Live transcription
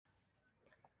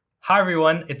Hi,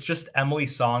 everyone. It's just Emily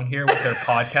Song here with her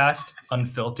podcast,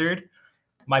 Unfiltered.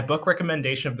 My book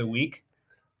recommendation of the week.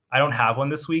 I don't have one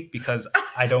this week because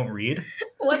I don't read.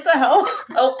 What the hell?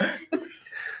 Oh.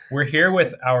 We're here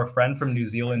with our friend from New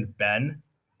Zealand, Ben.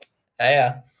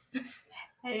 Hey,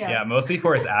 Yeah, mostly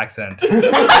for his accent.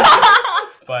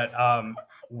 But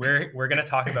we're going to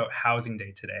talk about Housing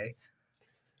Day today.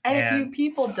 And if you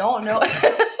people don't know,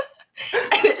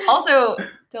 also,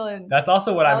 Dylan. That's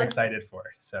also what I'm excited for.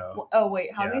 So. Oh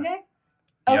wait, Housing Day?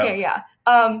 Okay, yeah.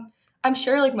 I'm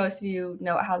sure like most of you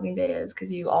know what Housing Day is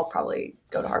because you all probably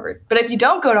go to Harvard. But if you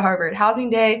don't go to Harvard, Housing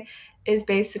Day is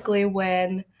basically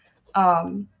when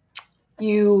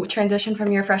you transition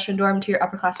from your freshman dorm to your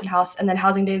upperclassmen house, and then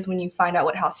Housing Day is when you find out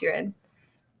what house you're in.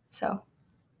 So.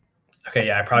 Okay,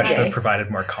 yeah, I probably should have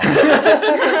provided more context.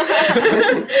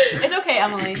 It's okay,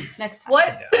 Emily. Next time.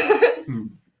 What? Yeah.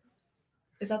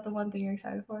 Is that the one thing you're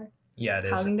excited for? Yeah, it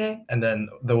is. Housing Day? And then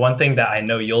the one thing that I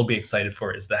know you'll be excited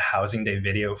for is the Housing Day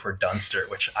video for Dunster,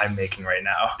 which I'm making right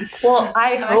now. Well,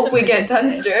 I hope we get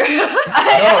Dunster.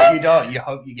 No, you don't. You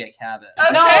hope you get Cabot.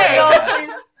 Okay.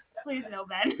 No, please no,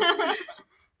 Ben.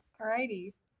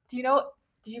 Alrighty. Did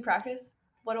you practice?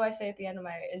 What do I say at the end of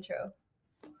my intro?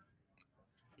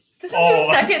 This is your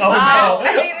second time. No.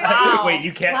 Wow. Wait,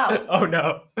 you can't. Wow. Oh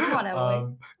no. Come on,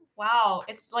 Emily. Wow,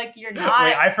 it's like you're not.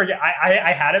 Wait, I forget.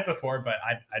 I had it before, but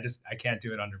I can't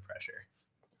do it under pressure.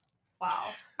 Wow.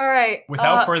 All right.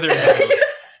 Without further ado,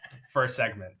 first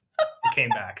segment. It came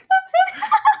back.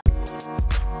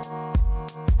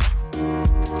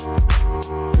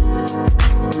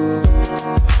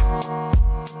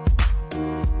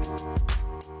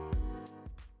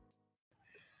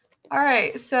 All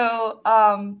right. So,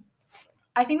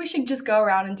 I think we should just go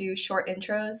around and do short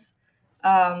intros.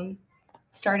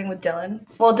 Starting with Dylan.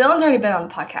 Well, Dylan's already been on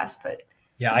the podcast, but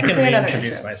yeah, I can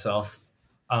reintroduce myself.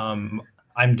 I'm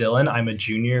Dylan. I'm a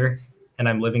junior, and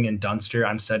I'm living in Dunster.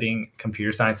 I'm studying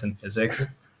computer science and physics.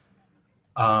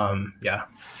 Yeah.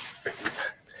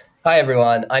 Hi,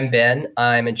 everyone. I'm Ben.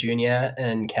 I'm a junior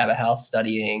in Cabot House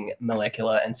studying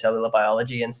molecular and cellular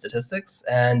biology and statistics.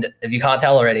 And if you can't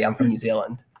tell already, I'm from New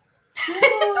Zealand.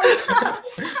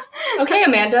 Okay,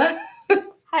 Amanda.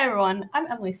 Hi, everyone.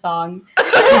 I'm Emily Song.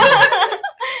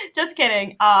 Just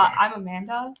kidding. I'm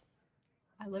Amanda.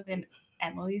 I live in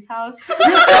Emily's house.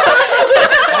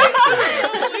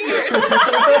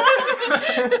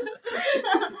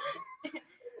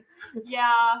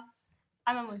 Yeah,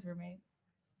 I'm Emily's roommate.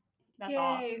 That's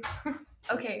Yay. All.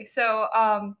 Okay,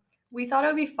 so we thought it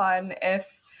would be fun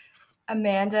if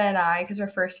Amanda and I, because we're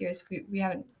first years, we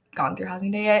haven't gone through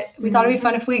Housing Day yet. We thought it'd be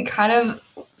fun if we kind of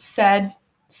said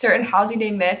certain Housing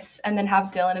Day myths and then have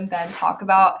Dylan and Ben talk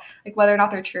about like whether or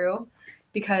not they're true,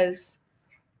 because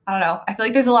I don't know, I feel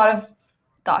like there's a lot of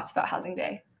thoughts about Housing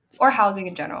Day or housing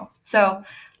in general. So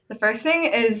the first thing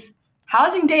is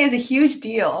Housing Day is a huge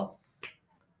deal.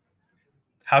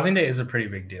 Housing Day is a pretty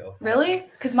big deal. Really?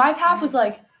 Because my path was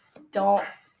like,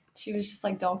 she was just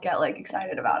like, don't get like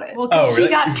excited about it. Well, because she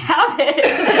got Cabot.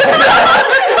 Well,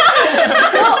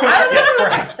 I don't know if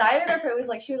I was excited or if it was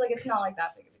like, she was like, it's not like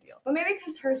that big of a deal. But maybe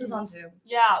because hers was on Zoom.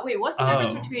 Yeah. Wait, what's the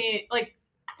difference between, like,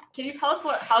 can you tell us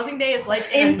what Housing Day is like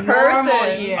in a person?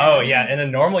 Normal year? Oh, yeah. In a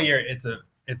normal year,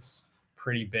 it's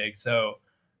pretty big. So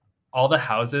all the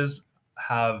houses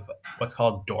have what's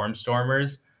called dorm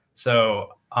stormers. So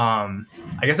I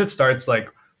guess it starts like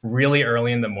really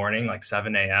early in the morning, like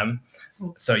 7 a.m.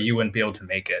 So you wouldn't be able to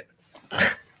make it.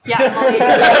 Yeah, Emily.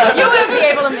 You wouldn't be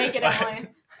able to make it, Emily.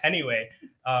 Anyway,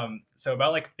 so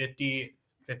about like 50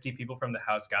 people from the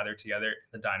house gather together in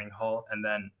the dining hall, and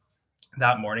then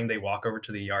that morning they walk over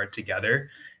to the yard together,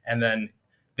 and then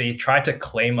they try to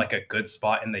claim like a good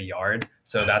spot in the yard.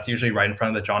 So that's usually right in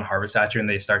front of the John Harvard statue, and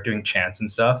they start doing chants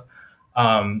and stuff.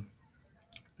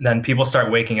 Then people start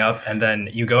waking up, and then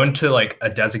you go into like a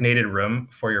designated room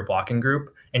for your blocking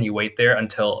group, and you wait there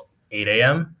until 8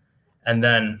 a.m. And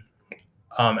then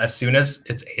as soon as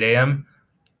it's 8 a.m.,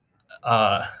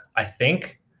 I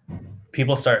think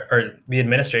people the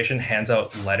administration hands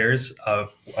out letters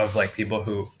of like people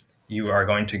who you are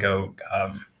going to go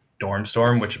dorm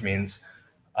storm, which means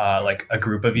like a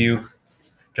group of you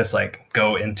just like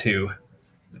go into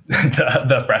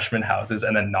the freshman houses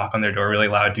and then knock on their door really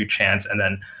loud, do chants, and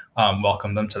then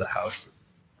welcome them to the house.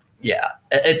 Yeah,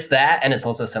 it's that, and it's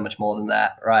also so much more than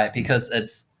that, right? Because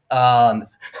it's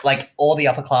like all the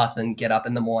upperclassmen get up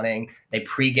in the morning, they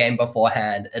pregame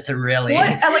beforehand. It's a really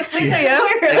at like 6 a.m.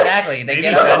 Exactly. They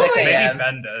get up at 6 a.m. Maybe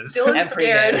Ben does. Dylan's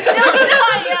scared.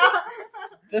 Yeah.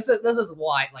 This is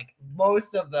why like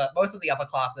most of the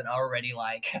upperclassmen are already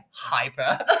like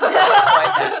hyper.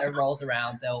 Right, that it rolls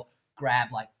around. They'll grab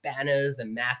like banners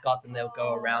and mascots, and they'll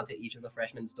go around to each of the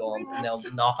freshmen's dorms, and they'll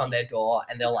knock on their door,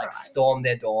 and they'll like storm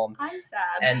their dorm. I'm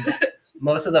sad. And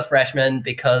most of the freshmen,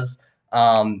 because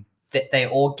they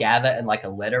all gather in like a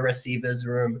letter receiver's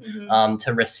room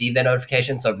to receive their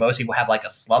notification. So most people have like a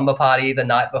slumber party the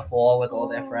night before with all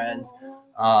their friends.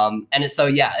 And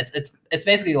it's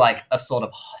basically like a sort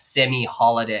of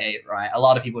semi-holiday, right? A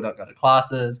lot of people don't go to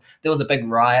classes. There was a big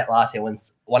riot last year when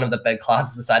one of the big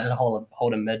classes decided to hold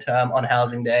a midterm on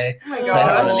housing day Oh my later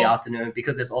on in gosh. the afternoon,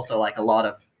 because there's also like a lot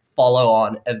of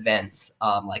follow-on events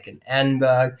like in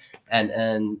Edinburgh and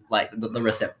in like the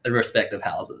respective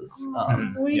houses.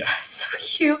 Wait, Yeah. that's so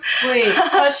cute. Wait,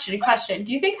 question.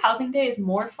 Do you think housing day is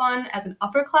more fun as an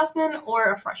upperclassman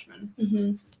or a freshman?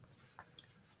 Mm-hmm.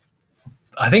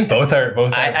 I think both are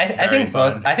I very think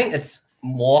both. fun. I think it's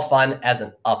more fun as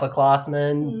an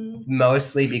upperclassman,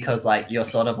 mostly because like you're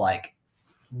sort of like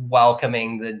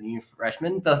welcoming the new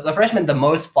freshmen. The freshmen, the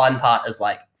most fun part is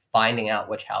like finding out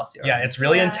which house you're Yeah, in. it's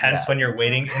really Yeah. intense when you're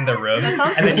waiting in the room, That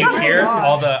sounds and then you so hear fun.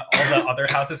 all the other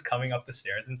houses coming up the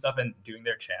stairs and stuff and doing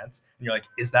their chants, and you're like,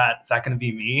 is that going to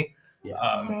be me?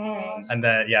 Yeah. Dang. And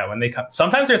then when they come,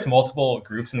 sometimes there's multiple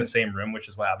groups in the same room, which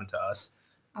is what happened to us.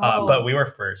 But we were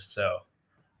first, so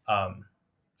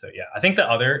yeah, I think the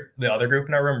other group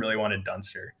in our room really wanted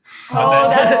Dunster. Oh, But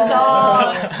then-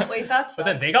 that sucks. Wait, that's. But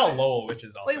then they got Lowell, which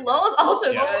is also Wait, good. Lowell's also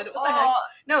Yeah. good. What the heck?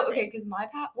 No, okay, because my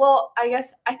path. Well, I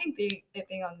guess I think it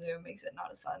being on Zoom makes it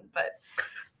not as fun, but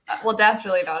well,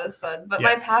 definitely not as fun. But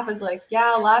my path is like,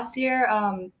 yeah, last year,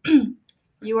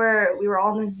 we were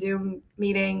all in the Zoom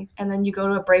meeting, and then you go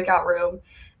to a breakout room,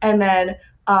 and then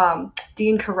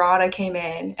Dean Karana came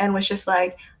in and was just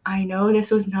like, I know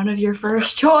this was none of your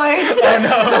first choice. Oh,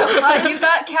 no. But you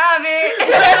got Cabot.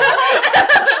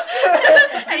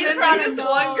 And then like, this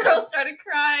one girl started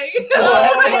crying.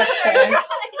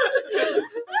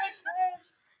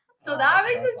 So that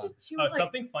makes it just, she was like,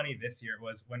 Something funny this year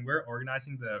was when we're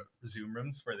organizing the Zoom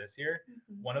rooms for this year,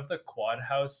 one of the quad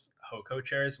house HOCO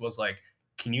chairs was like,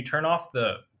 can you turn off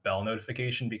the bell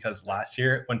notification? Because last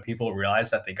year when people realized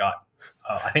that they got,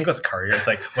 I think it was courier, it's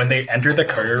like when they entered the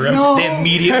courier room, No. they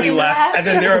immediately left, and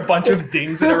then there were a bunch of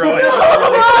dings in a row. And it was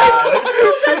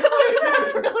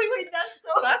really sad.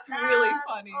 That's really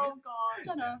funny. Oh god.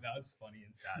 Yeah, that was funny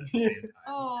and sad at the same time.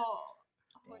 Oh.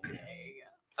 Okay.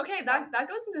 okay, that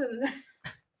goes into the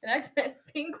next bit.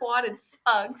 Being quadded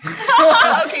sucks.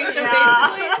 Okay, so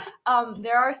Yeah. basically,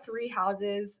 there are 3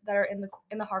 houses that are in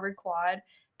the Harvard quad,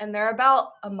 and they're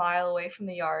about a mile away from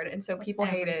the yard, and so people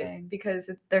hate everything. it because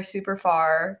they're super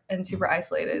far and super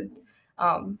isolated.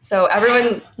 So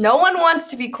no one wants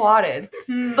to be quadded,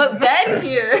 but Ben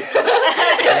here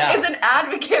is an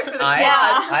advocate for the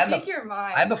quad. So speak your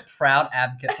mind. I'm a proud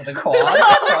advocate for the quad.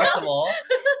 First of all,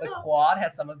 the quad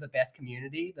has some of the best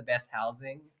community, the best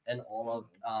housing in all of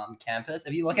campus.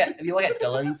 If you look at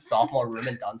Dylan's sophomore room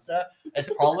in Dunster,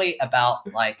 it's probably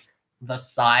about like the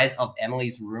size of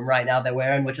Emily's room right now that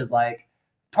we're in, which is like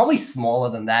probably smaller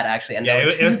than that actually. And Yeah, there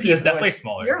were it was two people definitely in-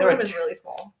 smaller. Your there were room is two- really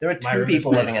small. There were My 2 room is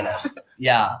people pretty living in it.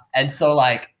 Yeah. And so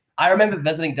like I remember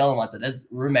visiting Dylan once and his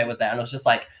roommate was there, and it was just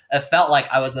like it felt like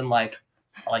I was in like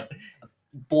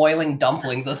boiling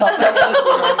dumplings or something.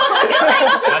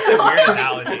 That's a weird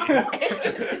analogy.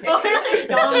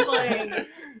 Dumplings.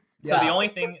 So Yeah. the only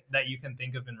thing that you can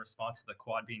think of in response to the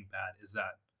quad being bad is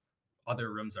that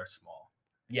other rooms are small.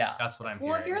 Yeah. That's what I'm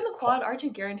Well, if hearing. you're in the quad, aren't you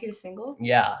guranteed a single?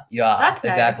 Yeah, you are. That's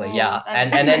nice. Exactly. Oh, Yeah. that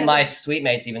is And then nice. my suite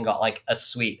mates even got like a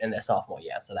suite in their sophomore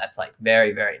year. So that's like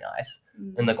very, very nice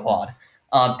in the quad.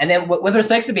 And then with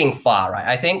respects to being far, right?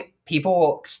 I think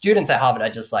students at Harvard are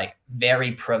just like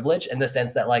very privileged in the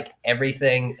sense that like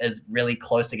everything is really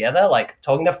close together. Like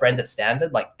talking to friends at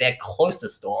Stanford, like their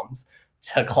closest dorms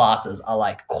to classes are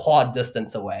like quad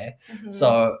distance away. Mhm.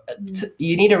 So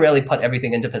you need to really put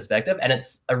everything into perspective, and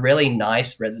it's a really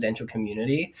nice residential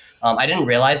community. I didn't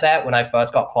realize that when I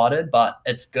first got quadded, but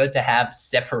it's good to have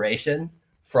separation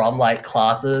from like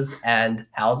classes and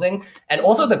housing. And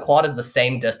also the quad is the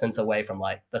same distance away from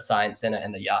like the science center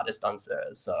and the yard as Dunster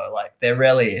is. So like they're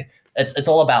really, it's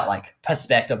all about like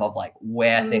perspective of like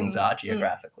where things are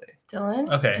geographically. Dylan,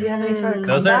 Okay. do you have any sort of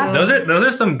Those comeback?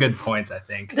 are some good points, I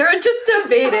think. They're just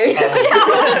debating.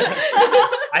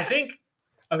 I think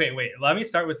okay, wait, let me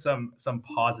start with some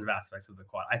positive aspects of the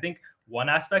quad. I think one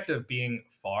aspect of being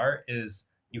far is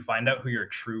you find out who your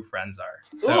true friends are.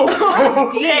 So Ooh,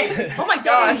 that's deep. Oh my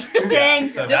gosh. Dang.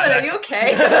 so Dylan, are you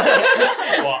okay?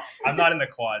 Well, I'm not in the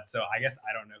quad, so I guess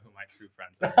I don't know who my true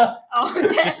friends are. Oh,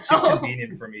 It's just too oh.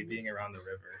 convenient for me being around the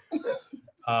river.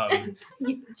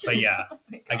 But yeah,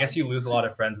 I guess you lose a lot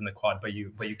of friends in the quad, but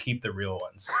you keep the real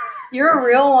ones. You're a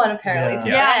real one, apparently.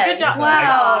 Yeah. Yeah, good job.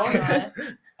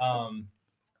 Wow.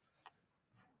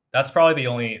 That's probably the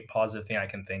only positive thing I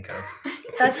can think of.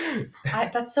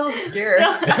 That's so obscure.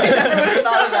 I never would have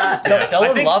thought of that. Yeah,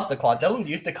 Dylan loves the quad. Dylan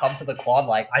used to come to the quad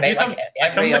I come to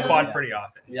the quad pretty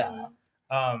often. Yeah.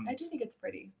 I do think it's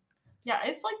pretty. Yeah,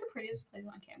 it's like the prettiest place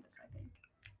on campus, I think.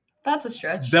 That's a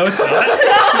stretch. No, it's not.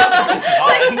 It's just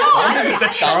not. No,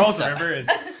 The Charles River is.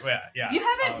 Yeah. You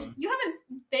haven't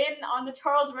been on the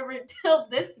Charles River till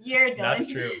this year, Dylan. That's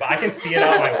true, but I can see it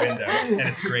out my window, and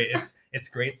it's great. It's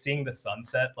great seeing the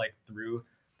sunset like through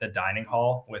the dining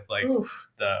hall with like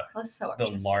That's so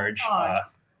the large. Sorry,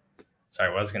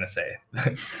 what I was gonna say.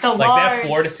 They have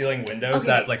floor to ceiling windows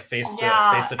that like face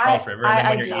the Charles River, and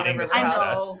then when you're eating the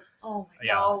sunsets. Oh my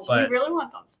God. But you really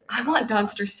want Dunster. I want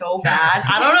Dunster so bad.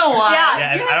 I don't know why.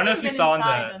 Yeah, and I don't know if you saw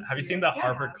Dunster. have you seen the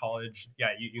Harvard College? Yeah,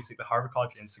 you see the Harvard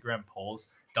College Instagram polls.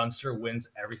 Dunster wins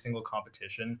every single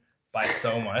competition by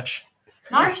so much.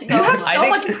 You have so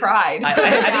much pride. I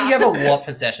think you have a warped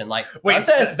possession. Like, wait,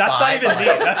 that's not even me.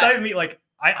 That's not even me. Like,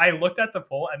 I looked at the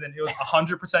poll and then it was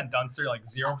 100% Dunster, like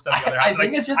 0% the other. I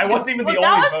think it's just I wasn't even the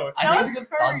only vote. I think it's because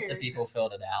Dunster people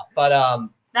filled it out. But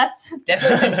that's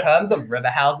definitely in terms of river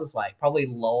houses, like probably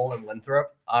Lowell and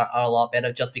Winthrop are a lot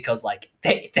better just because like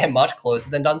they're much closer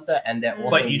than Dunster and they're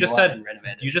also but you just said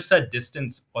renovated. You just said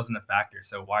distance wasn't a factor,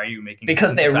 so why are you making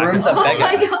because their rooms are bigger.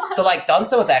 God. So like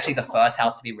Dunster was actually the first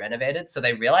house to be renovated, so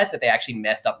they realized that they actually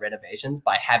messed up renovations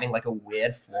by having like a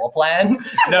weird floor plan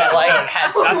that like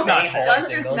had too that's many not hallway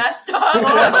Dunster's singles. messed up.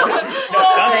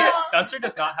 Dunster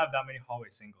does not have that many hallway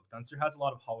singles. Dunster has a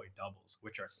lot of hallway doubles,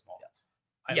 which are small.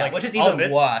 Which is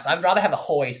even worse. I'd rather have a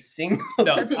hallway single.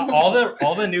 No,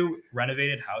 all the new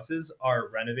renovated houses are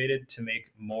renovated to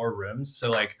make more rooms. So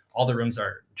like all the rooms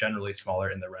are generally smaller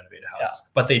in the renovated houses.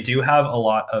 But they do have a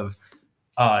lot of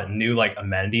new like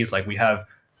amenities. Like we have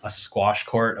a squash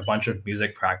court, a bunch of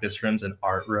music practice rooms, an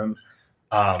art room,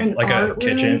 like a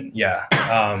kitchen,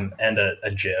 and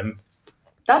a gym.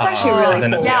 That's actually really and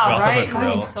then cool. we also have a That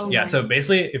grill. is so So nice.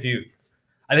 basically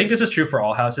I think this is true for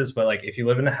all houses, but like if you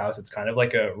live in a house, it's kind of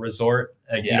like a resort.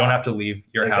 Like you don't have to leave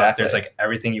your house. There's like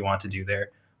everything you want to do there.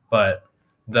 But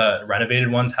the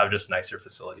renovated ones have just nicer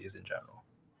facilities in general.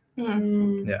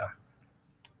 Yeah.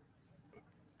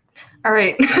 All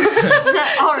right. All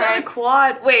So right. the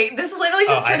quad. Wait, this literally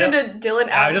just turned into Dylan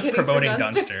I was advocating just for promoting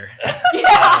Dunster. Dunster.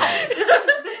 Yeah.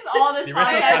 This is all this The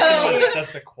original podcast question is. was,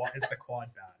 is the quad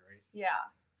bad, right? Yeah.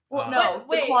 Well, No, the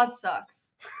wait. quad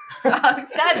sucks.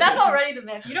 That's already the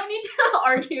myth. You don't need to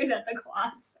argue that the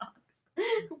quad sucks.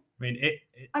 I mean, I it's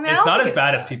don't not think as it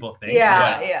bad as sucks. people think.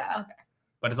 Yeah.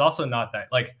 But it's also not that.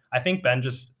 Like, I think Ben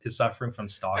just is suffering from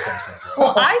Stockholm syndrome.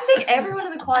 Well, I think everyone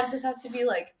in the quad just has to be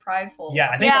like prideful. Yeah,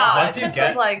 I think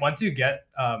once you get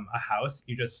a house,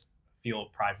 you just feel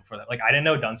prideful for that. Like, I didnn't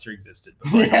know Dunster existed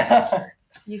before. Dunster.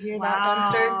 You hear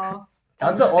that, Dunster?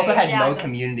 Dunster also had Yeah, no Dunster.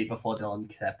 community before Dylan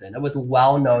accepted. It was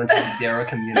well known to have zero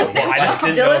community. Well, I just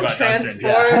didn't know Dylan about Dunster.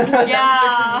 transformed the Yeah.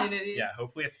 Dunster community. Yeah,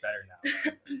 hopefully it's better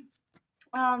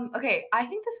now. Okay, I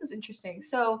think this was interesting.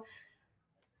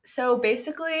 So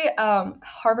basically,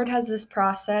 Harvard has this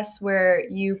process where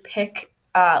you pick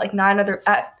like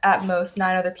at most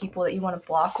 9 other people that you want to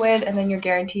block with, and then you're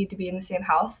guaranteed to be in the same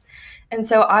house. And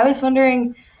so I was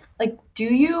wondering, like, do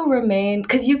you remain,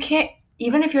 because you can't,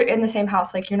 even if you're in the same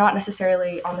house, like you're not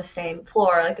necessarily on the same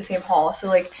floor, like the same hall. So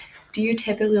like, do you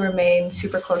typically remain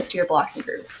super close to your blocking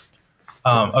group?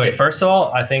 Okay, first of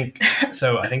all, I think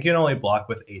you can only block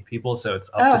with 8 people, so it's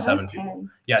up to 7 people.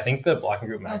 10. Yeah, I think the blocking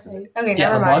group max is 8. Okay, Yeah,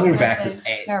 never the mind. blocking max is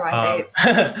 8. Never mind,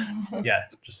 it's 8. Yeah,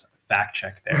 just fact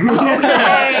check there.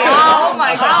 Okay. Oh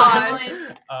my gosh.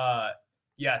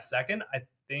 Yeah, second, I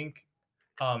think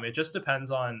it just depends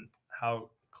on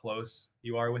how close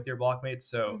you are with your blockmates.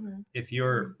 So if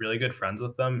you're really good friends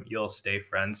with them, you'll stay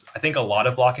friends. I think a lot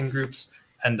of blocking groups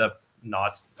end up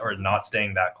not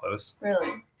staying that close.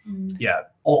 Really? Yeah.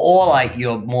 Or like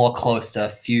you're more close to a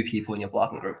few people in your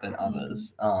blocking group than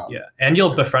others. Yeah, and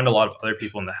you'll befriend a lot of other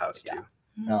people in the house too.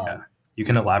 Yeah. You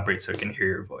can elaborate so I can hear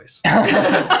your voice.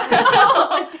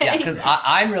 Yeah, because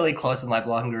I'm really close with my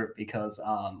blocking group because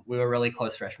we were really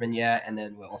close freshman year, and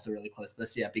then we're also really close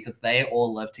this year because they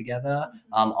all live together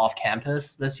off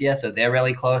campus this year, so they're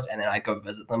really close, and then I go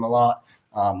visit them a lot,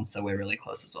 so we're really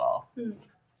close as well.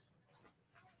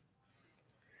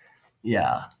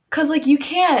 Yeah. Because, like, you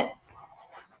can't,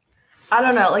 I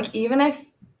don't know, like, even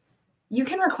if you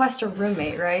can request a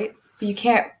roommate, right? But you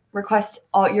can't request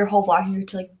all your whole blocking group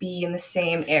to like be in the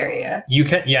same area. You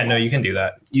can, you can do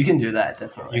that. You can do that,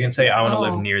 definitely. You can say, I want to Oh,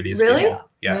 live near these really? people.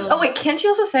 Yeah. Really? Oh wait, can't you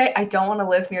also say I don't want to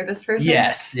live near this person?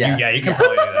 Yes. You can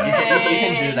probably do that. You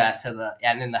can do that to the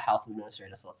and then the house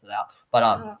administrator sorts it out.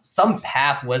 But some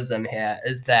path wisdom here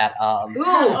is that Ooh,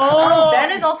 Oh.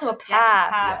 Ben is also a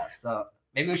path. yeah, so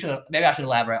maybe I should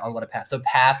elaborate on what a path. So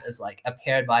path is like a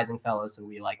peer advising fellow, so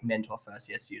we like mentor first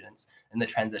year students in the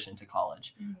transition to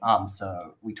college.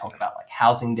 So we talk about like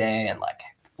housing day and like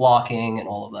blocking and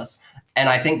all of this. And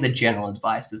I think the general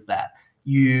advice is that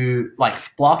you like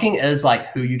blocking is like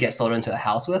who you get sorted into a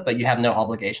house with, but you have no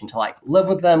obligation to like live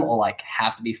with them or like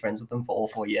have to be friends with them for all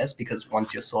 4 years, because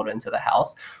once you're sorted into the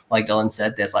house, like Dylan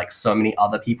said, there's like so many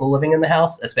other people living in the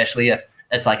house, especially if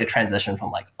it's like a transition from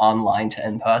like online to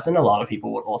in person. A lot of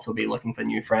people would also be looking for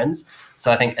new friends.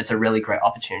 So I think it's a really great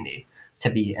opportunity to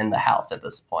be in the house at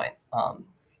this point,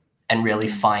 and really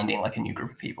finding like a new group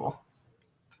of people.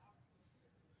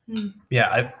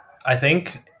 Yeah, I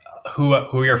think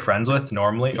who you're friends with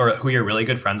normally, or who you're really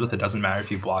good friends with, it doesn't matter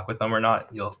if you block with them or not.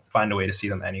 You'll find a way to see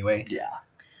them anyway. Yeah.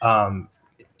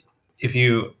 If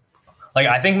you like,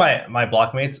 I think my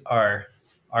blockmates are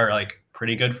like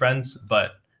pretty good friends,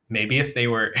 but maybe if they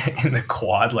were in the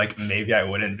quad, like maybe I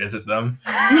wouldn't visit them.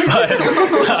 But,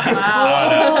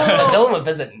 Wow. Dylan would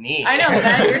visit me. I know,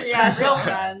 Ben, you're Yeah, special. real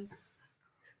friends.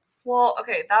 Well,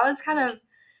 okay, that was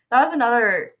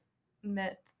another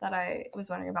myth that I was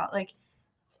wondering about. Like,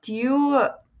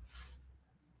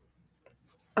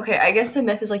 okay, I guess the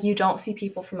myth is like you don't see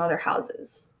people from other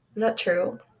houses. Is that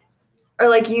true? Or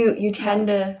like you tend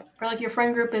to, Or like your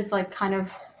friend group is like kind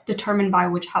of determined by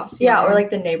which house. yeah, you're or in. like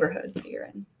the neighborhood that you're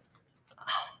in.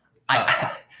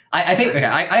 I think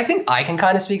I think I can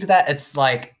kind of speak to that. It's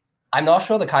like I'm not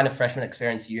sure the kind of freshman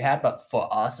experience you had, but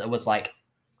for us, it was like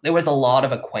there was a lot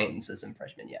of acquaintances in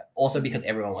freshman year. Also because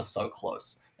everyone was so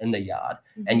close in the yard,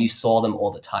 and you saw them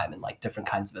all the time in like different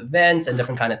kinds of events and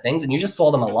different kind of things, and you just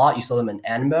saw them a lot. You saw them in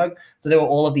Annenberg, so there were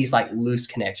all of these like loose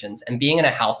connections, and being in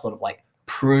a house sort of like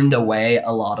pruned away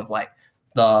a lot of like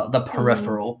the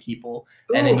peripheral people,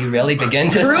 and then you really begin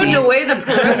to Pruned see away the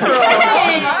peripheral.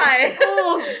 Oh my.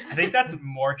 I think that's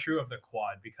more true of the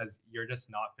quad because you're just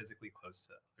not physically close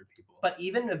to other people. But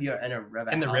even if you're in a river,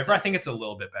 in the house, river, I think it's a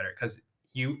little bit better because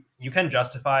you can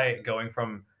justify going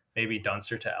from maybe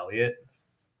Dunster to Elliott.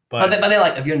 But then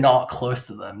like if you're not close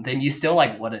to them, then you still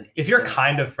like wouldn't. If you're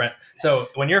kind of friend, so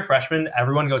when you're a freshman,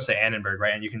 everyone goes to Annenberg,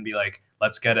 right? And you can be like,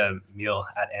 let's get a meal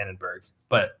at Annenberg.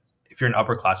 But if you're an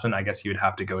upperclassman, I guess you would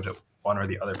have to go to one or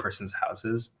the other person's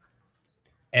houses.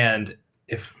 And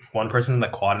if one person's in the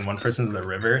quad and one person's in the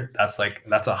river, that's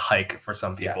a hike for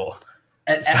some people.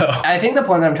 And So- I think the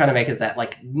point that I'm trying to make is that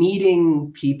like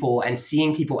meeting people and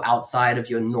seeing people outside of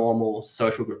your normal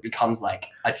social group becomes like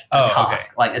a task. Okay.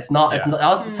 Like it's not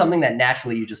Mm. something that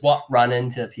naturally you just run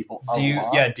into people. Do you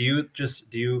lot. do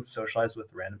you socialize with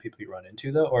random people you run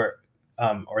into though, or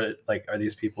like are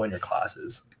these people in your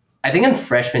classes? I think in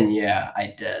freshman year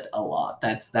I did a lot.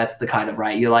 That's the kind of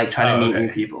right. You like trying to meet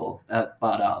new people, but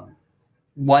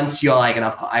once you're like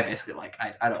enough, I basically like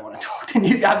I don't want to talk to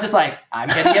you. I'm just like I'm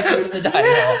getting your food in the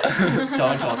dining hall.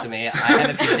 Don't talk to me. I have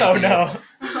a piece Oh no.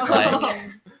 Like-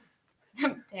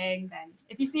 Dang, Ben.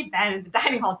 If you see Ben in the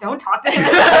dining hall, don't talk to him.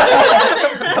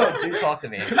 No, do talk to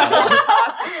me. Don't talk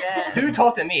to Ben. Do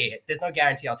talk to me. There's no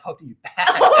guarantee I'll talk to you back.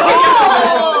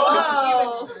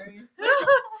 Oh.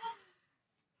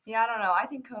 Yeah, I don't know. I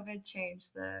think COVID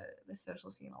changed the social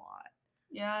scene a lot.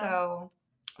 Yeah. So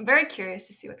I'm very curious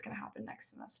to see what's going to happen next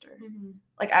semester. Mhm.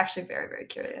 Like, actually very, very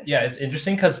curious. Yeah, it's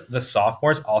interesting because the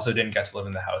sophomores also didn't get to live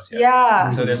in the house yet. Yeah.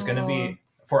 So there's going to be,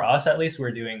 for us at least,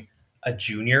 we're doing a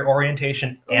junior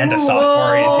orientation and a sophomore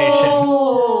orientation.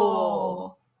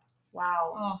 Oh.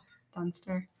 Wow. Oh,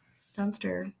 Dunster.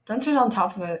 Dunster's on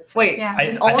top of it. Wait, Yeah. I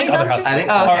is think only other Dunster? houses, I think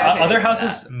Oh, okay, okay. other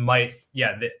houses might,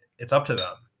 it's up to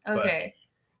them. Okay.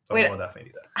 But Wait. we'll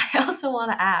definitely do that. I also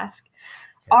want to ask,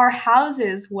 are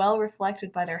houses well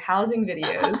reflected by their housing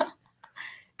videos?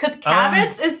 Because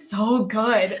Cabot's is so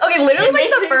good. Okay, literally It like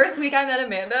makes the you- first week I met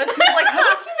Amanda, she was like, have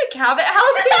you seen the Cabot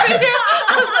housing video?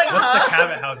 I was like, What's huh? the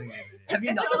Cabot housing video? Have you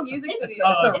It's like not- a music it's- video.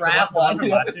 the it's rap the one one. from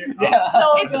last year? Yeah.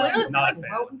 So It's good. literally Not a like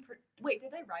fan. wrote and wait,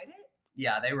 did they write it?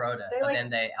 Yeah, they wrote it, They, but like- then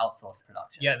they outsourced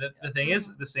production. Yeah, the thing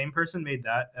is, the same person made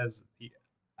that as the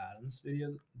Adams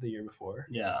video the year before,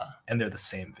 Yeah. and they're the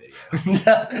same video.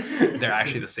 They're They're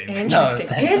actually the same video. Interesting.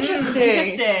 No. Interesting.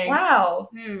 Interesting. Wow.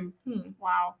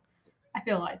 Wow. I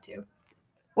feel lied to.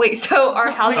 Wait, so our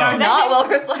houses Oh. are not well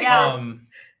reflected. Yeah.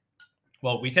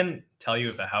 Well, we can tell you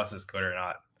if the house is good or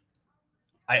not.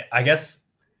 I guess.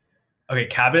 Okay,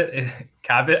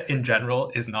 Cabot in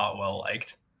general is not well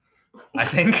liked. I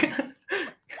think.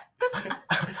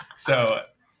 So,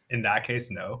 in that case,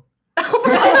 no.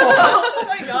 Oh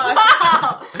my gosh.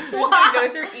 Wow. We're just gonna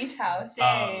go through each house.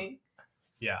 Dang.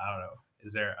 Yeah, I don't know.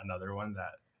 Is there another one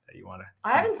that you want to?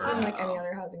 I haven't seen like any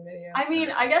other housing video. I mean,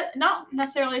 I guess not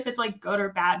necessarily if it's like good or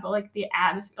bad, but like the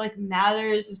atmosphere, like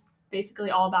Mathers is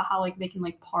basically all about how like they can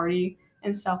like party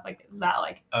and stuff. Like, is that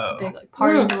like a big like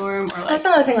party dorm or like? That's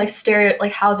another thing, like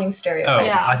housing Oh, stereotypes.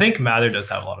 Yeah. I think Mather does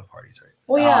have a lot of parties, right?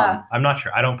 Well, yeah. I'm not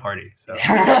sure. I don't party, so.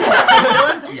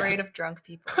 Dylan's afraid of drunk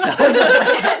people. No,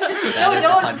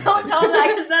 don't tell them that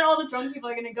because then all the drunk people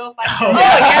are gonna go find. Oh,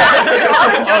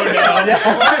 yeah. Oh,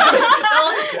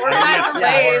 They'll just organize a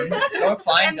raid. Go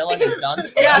find Dylan and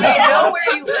Dunster. Yeah, they know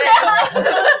where you live.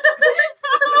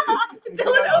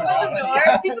 Dylan opens the door.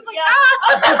 He's just like,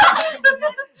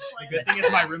 The good thing is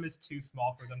my room is too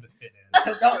small for them to fit in.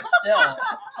 No, still.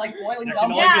 It's like boiling There can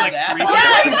dumplings only be, in like, there. 3 Yeah,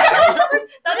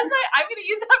 that is why I'm gonna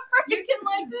use that for You can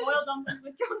like boil dumplings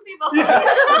with drunk people.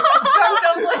 drunk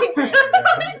dumplings.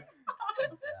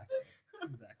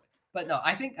 Exactly. But no,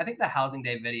 I think the housing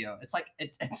day video, it's like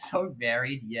it's so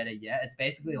varied yet again. It's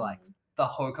basically like the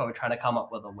Hoko trying to come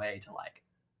up with a way to like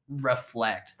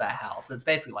reflect the house. It's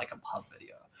basically like a pub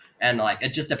video. And like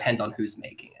it just depends on who's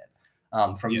making it.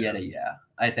 From year to year,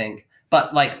 I think.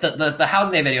 But like the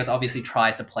housing day videos obviously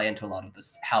tries to play into a lot of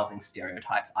this housing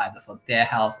stereotypes, either for their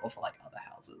house or for like other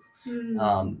houses.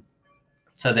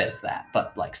 So there's that.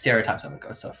 But like stereotypes only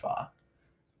go so far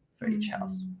for each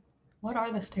house. What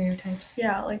are the stereotypes?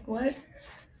 Yeah, like what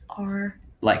are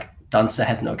Like Dunster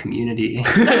has no community.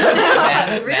 Really?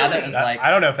 That is like I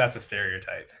don't know if that's a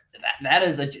stereotype. that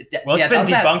is a Well, it's been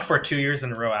Dunster has- debunked for 2 years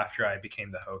in a row after I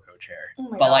became the Hoko chair. Oh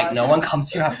my But like gosh. no one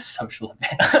comes here after social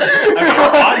events.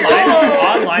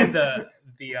 Online the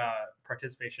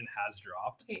participation has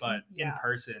dropped, but in Yeah.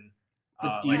 person,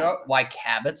 Do you know why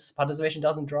Cabot's participation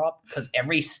doesn't drop? Because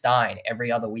every Stein,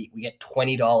 every other week, we get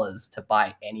 $20 to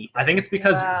buy anything. I think it's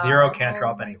because Wow. Zero can't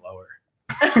drop any lower.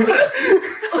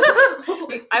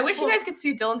 I wish you guys could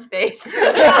see Dylan's face. He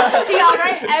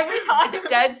outright every time.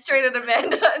 Dead straight at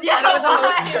Amanda. Yeah, With the whole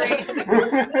why? screen.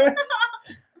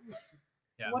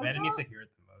 Yeah, What Amanda needs about- to hear it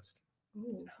the most.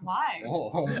 Why?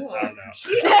 Oh. I don't know.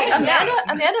 She,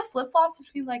 Amanda flip flops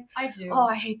between like, I do. oh,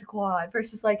 I hate the quad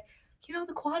versus like, you know,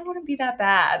 the quad wouldn't be that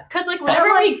bad. Because like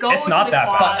whenever we go It's to not the that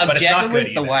quad, bad, but it's not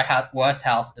Objectively, good the either. worst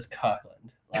house is Kirkland.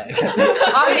 Like, We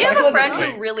have a Kirkland friend is who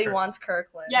Wait, really Kirk- wants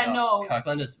Kirkland. yeah, no.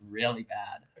 Kirkland is really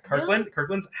bad.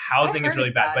 Kirkland's housing is heard really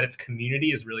it's bad, bad. but its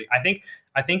community is really. I think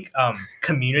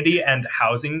community and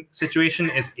housing situation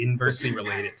is inversely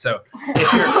related. So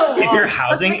if your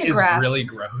housing make a is graph. really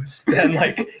gross, then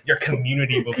like your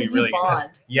community will be 'Cause you really bond.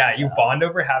 you bond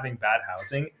over having bad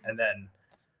housing, and then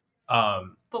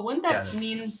But wouldn't that Yeah.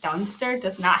 mean Dunster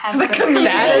does not have The a community.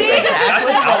 That is That's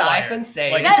exactly an what outlier. I've been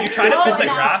saying. like That- if you try to oh, fit the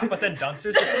no. graph, but then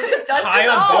Dunster's just Dunster's high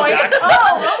on oh, both like, axes.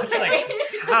 oh, It's like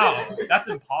how? That's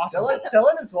impossible.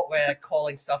 Dylan is what we're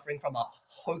calling suffering from a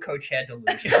Hoko chair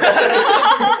delusion.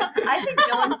 I think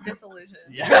Dylan's disillusioned.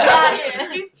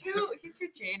 Yeah. He's too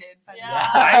jaded. By the Yeah.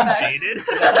 I'm aspect. jaded.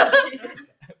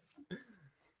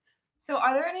 So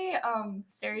are there any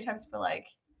stereotypes for like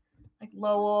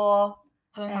Lowell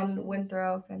Other and houses.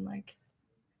 Winthrop and like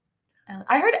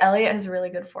I heard Elliot has really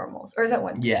good formals. Or is it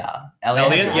Winthrop? Yeah.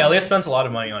 Elliot spends a lot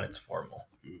of money on its formal,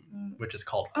 Mm. which is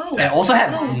called Oh. They also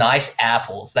have Oh. nice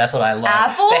apples. That's what I love.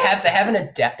 Apples? They have an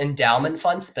endowment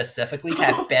fund specifically to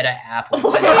have better apples.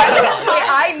 Wait, than other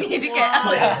I need to get Wow.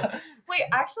 Elliot. Yeah. Wait,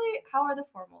 actually, how are the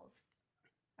formals?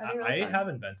 Are they really I fun?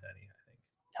 haven't been to any.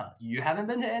 Huh, you haven't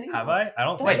been to any? Have I? I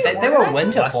don't Don't Wait, think you so. they were organize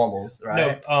winter them? formals,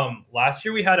 right? No, last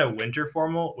year we had a winter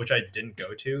formal, which I didn't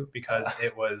go to because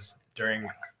it was during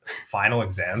final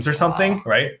exams or something,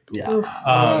 right? Yeah. Oof.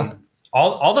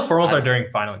 All the formals are during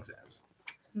final exams.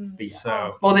 Mm. Yeah.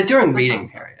 So, Well, they're during reading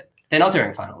period. They're not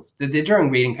during finals. They're during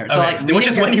reading period. So, okay, like, which reading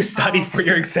is when period- you study for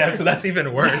your exam, so that's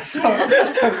even worse. so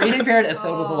reading period is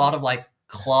filled with a lot of like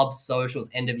club socials,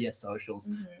 end of year socials,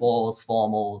 Mhm. balls,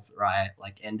 formals, right?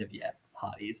 Like end of year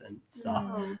parties and stuff.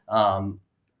 Oh.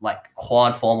 Like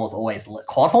quad formals always lit.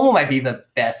 Quad formal might be the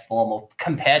best formal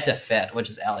compared to Fet, which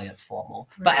is Elliot's formal.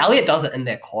 But Really? Elliot does it in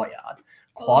their courtyard.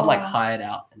 Quad like Oh. hired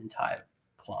out an entire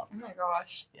club. Oh my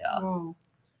gosh. Yeah. Oh.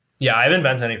 Yeah, I haven't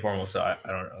been to any formal, so I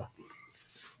don't know.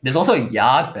 There's also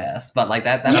Yard Fest, but like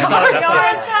that That's might not- be that's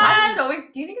Yard not- Fest. I'm so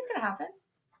do you think it's gonna happen?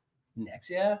 next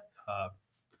year.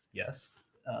 Yes,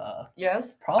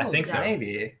 Yes. Probably. think so.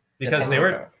 Maybe because they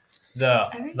Depending were I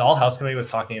think the all house committee was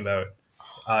talking about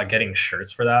getting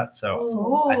shirts for that, so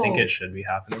Oh. I think it should be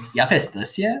happening. Yard Fest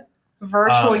this year?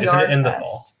 Virtual Isn't yard it in the fest.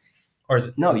 fall, or is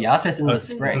it? No, Yard Fest in Oh, the it's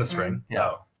spring. in the spring.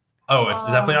 Yeah. Oh. Oh, it's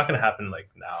definitely not going to happen like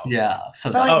now. Yeah.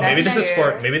 So But, like, Oh, maybe next this is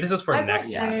year. for next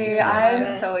year. Yes. I'm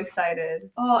Yeah. so excited.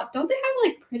 Oh, don't they have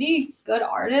like pretty good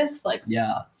artists? Like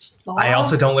yeah. I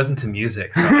also don't listen to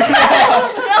music. So.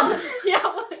 yeah,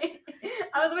 wait.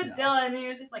 I was with Dylan and he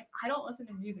was just like, I don't listen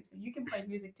to music, so you can play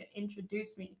music to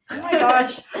introduce me. Oh my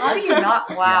gosh, how do you not?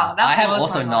 Wow, Yeah. that I have blows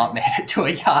also my not mind. made it to a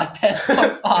yard fest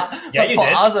so far. Yeah, but you for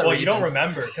did. Other Well, you don't reasons.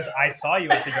 remember because I saw you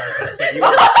at the yard fest, but you were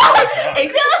so drunk.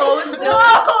 Expose Dylan.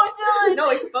 Whoa, Dylan! No,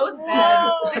 expose Ben.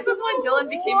 Whoa. This is when Dylan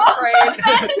became afraid.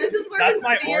 This is where That's his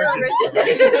my fear origin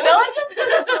originated. Dylan just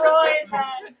destroyed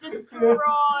that.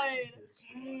 Destroyed.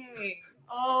 Dang.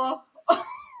 Oh.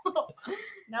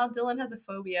 Now Dylan has a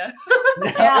phobia.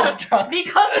 Yeah. Drunk.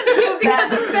 Because of you,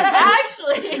 Because of that.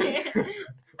 Actually.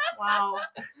 Wow.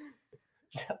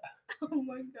 Oh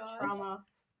my gosh. Trauma.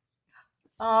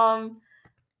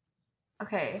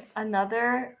 Okay,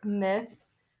 another myth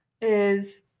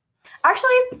is actually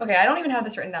okay. I don't even have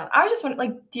this written down. I was just wondering,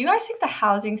 like, do you guys think the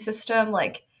housing system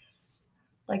like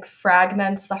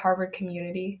fragments the Harvard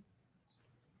community?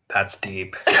 That's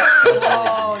deep.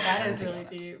 Oh, that is really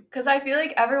deep. Because I feel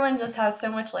like everyone just has so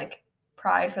much like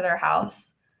pride for their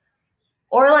house,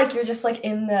 or like you're just like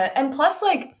in the and plus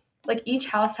like each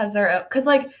house has their own. Because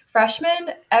like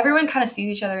freshmen, everyone kind of sees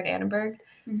each other in Annenberg.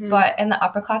 Mm-hmm. But in the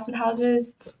upperclassmen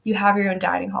houses, you have your own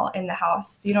dining hall in the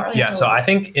house. You don't really have to So I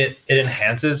think it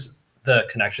enhances the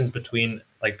connections between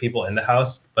like people in the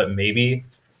house, but maybe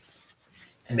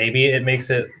it makes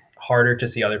it harder to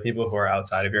see other people who are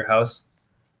outside of your house.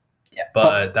 Yeah.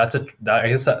 But I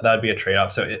guess that would be a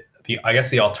trade-off. So I guess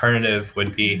the alternative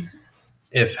would be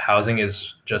if housing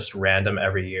is just random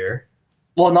every year.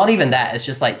 Well, not even that. It's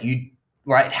just like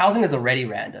right? Housing is already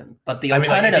random, but the I mean,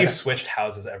 alternative. like if you switched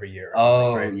houses every year or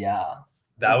something, right? Yeah.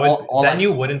 That would All then that-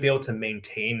 you wouldn't be able to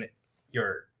maintain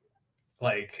your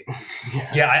like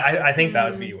I think that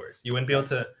would be worse. You wouldn't be able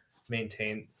to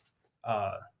maintain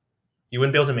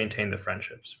the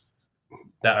friendships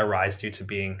that arise due to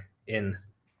being in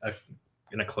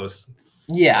a close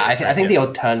Yeah, space, I think right? the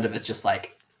alternative is just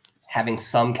like having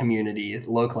some community,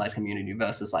 localized community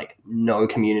versus like no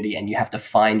community, and you have to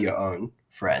find your own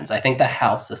friends. I think the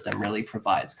house system really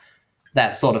provides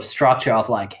that sort of structure of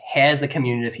like, here's a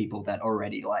community of people that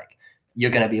already like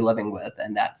you're going to be living with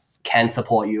and can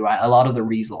support you, right? A lot of the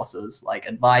resources like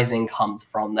advising comes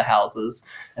from the houses,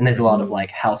 and there's a lot of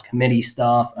like house committee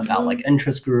stuff about like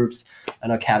interest groups. I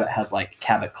know Cabot has like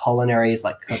Cabot culinaries,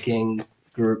 like cooking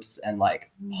groups and like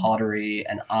pottery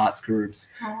and arts groups.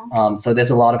 So there's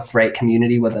a lot of great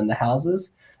community within the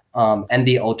houses. And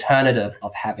the alternative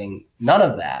of having none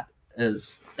of that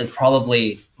is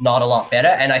probably not a lot better.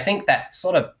 And I think that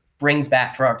sort of brings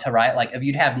back to right, like if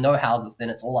you'd have no houses, then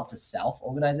it's all up to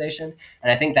self-organization.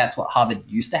 And I think that's what Harvard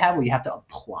used to have, where you have to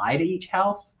apply to each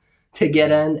house to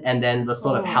get in, and then the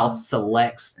sort of house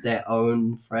selects their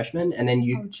own freshmen, and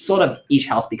then sort of each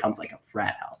house becomes like a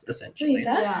frat house essentially. Wait,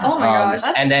 that's Yeah. oh my gosh.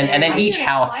 That's And then scary. each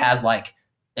house has like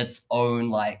its own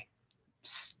like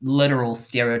literal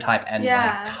stereotype and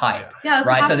like type. Yeah, that's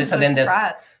Right, what so happens then with there's-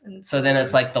 frats and So then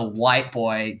it's schools. like the white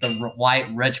boy, white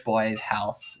rich boy's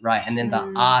house, right? And then the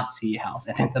artsy house,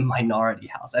 and then the minority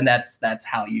house. And that's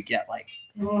how you get like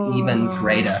even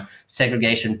greater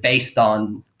segregation based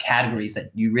on categories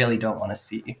that you really don't want to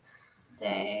see.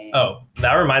 Dang. Oh,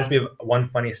 that reminds me of one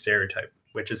funny stereotype,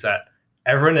 which is that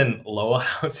everyone in Lowell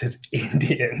House is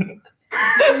Indian.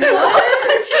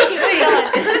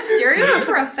 Wait, is it a stereotype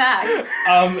or a fact?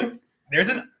 There's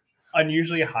an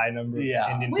unusually high number of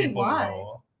Indian Wait, people why? in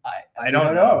Lowell. I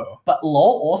don't know. But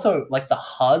Lowell also, like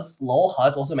Lowell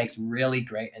Huds also makes really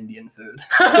great Indian food.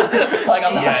 Like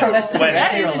I'm not Yeah, sure that's when- directly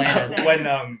That is related.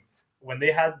 interesting. When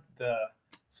they had the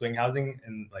swing housing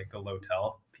in like the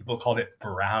Lotel, people called it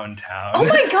Brown Town. Oh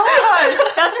my gosh,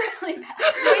 That's really bad.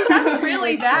 Wait, that's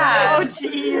really bad. Oh,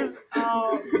 jeez.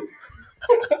 Oh.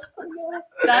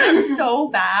 That is so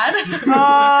bad.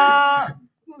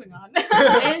 Moving on.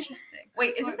 Interesting.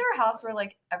 Wait, isn't there a house where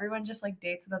like everyone just like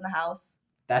dates within the house?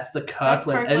 That's the Kirkland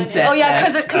Kirkland. incest. Oh yeah,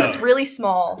 because nest. it's really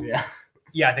small. Yeah.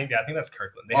 Yeah, I think that's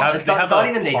Kirkland. They Well, have it's they not, have it's not a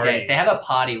even they party. date. They have a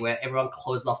party where everyone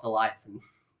closes off the lights and.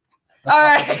 All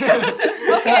right.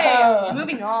 Okay,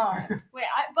 moving on. Wait,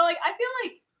 I feel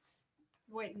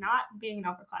like, not being an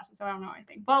upperclassman, so I don't know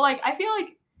anything. But like, I feel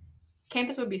like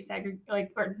campus would be segregated,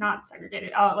 like, or not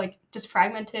segregated, like just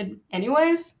fragmented,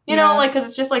 anyways. You know, Yeah. like, because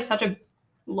it's just like such a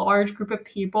large group of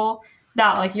people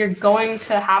that like you're going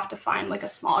to have to find like a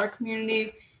smaller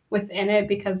community within it,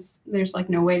 because there's like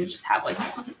no way to just have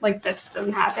like that just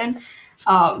doesn't happen.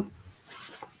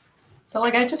 So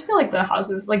like I just feel like the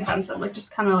houses, like Ben said, like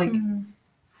just kind of like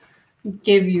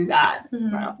give you that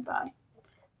Mhm. right off the bat.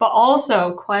 But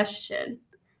also, question: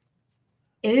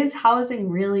 is housing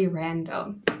really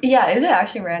random? Yeah, is it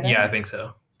actually random? Yeah, I think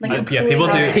so. Like, Yeah, completely people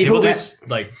do. random. People do People-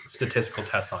 like statistical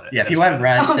tests on it. Yeah, That's people have why.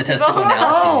 ran Oh, statistical people-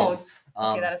 analyses.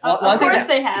 Okay, that is one- so- one Of thing course that-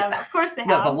 they have. yeah. Of course they have.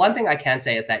 No, but one thing I can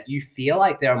say is that you feel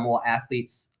like there are more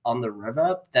athletes on the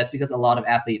river. That's because a lot of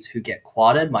athletes who get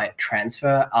quadded might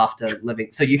transfer after living.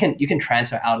 So you can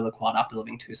transfer out of the quad after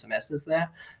living 2 semesters there.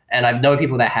 And I know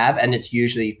people that have, and it's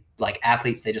usually like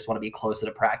athletes, they just want to be closer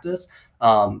to practice.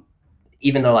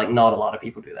 Even though like not a lot of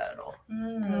people do that at all.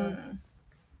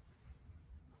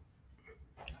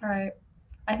 All right.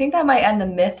 I think that might end the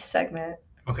myth segment.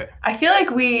 Okay. I feel like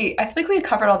we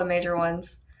covered all the major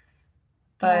ones.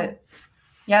 But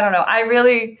yeah, I don't know. I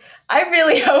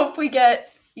really hope we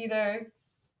get either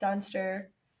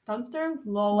Dunster,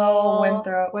 Lowell,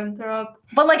 Winthrop.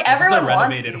 But like This is the everyone wants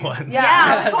renovated these. ones.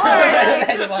 Yeah, of of course.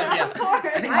 Renovated ones, yeah. Of course.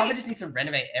 I think Harvard just needs to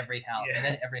renovate every house, and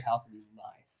then every house will be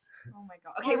nice. Oh my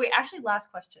god. Okay, wait, actually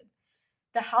last question.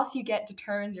 The house you get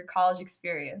determines your college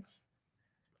experience.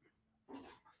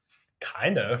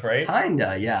 Kind of, right?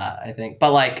 Kinda, yeah, I think.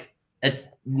 But like, it's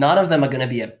none of them are going to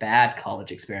be a bad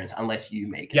college experience unless you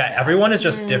make it. Yeah, bad. everyone is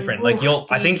just different. Like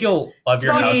I think deep. you'll love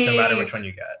your So house no matter deep. which one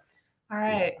you get. All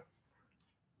right.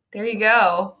 There you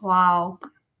go. Wow.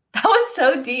 That was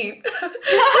so deep.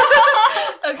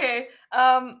 Okay.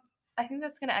 I think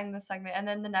that's gonna end this segment, and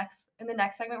then in the next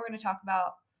segment we're gonna talk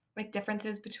about like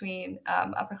differences between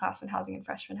upperclassmen housing and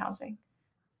freshman housing.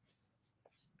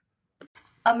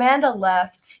 Amanda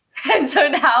left, and so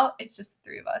now it's just the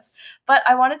 3 of us. But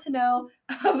I wanted to know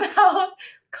about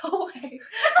go away.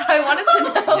 I wanted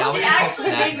to know. Yeah, we She can talk actually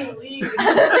snack. made me leave.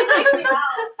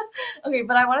 Okay,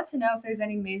 but I wanted to know if there's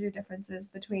any major differences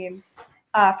between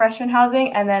freshman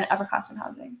housing and then upperclassmen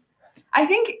housing.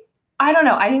 I don't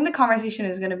know. I think the conversation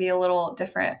is going to be a little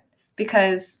different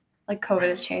because like COVID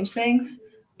has changed things.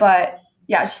 But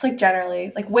yeah, just like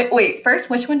generally, like wait. First,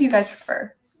 which one do you guys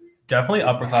prefer? Definitely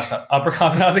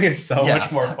upperclassmen housing is so Yeah.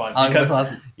 much more fun Because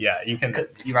because you can.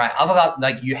 you're right. Otherwise,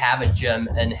 like you have a gym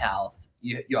in house.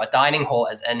 Your dining hall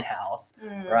is in house,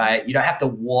 right? You don't have to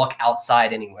walk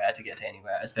outside anywhere to get to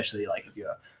anywhere. Especially like if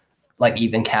you're like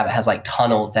even Cabot has like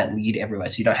tunnels that lead everywhere,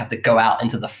 so you don't have to go out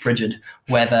into the frigid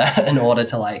weather in order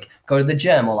to like go to the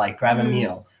gym or like grab a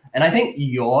meal. And I think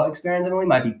your experience, Emily,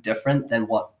 might be different than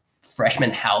what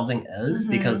freshman housing is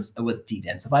because it was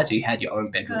de-densified, so you had your own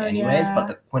bedroom anyways. yeah. But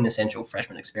the quintessential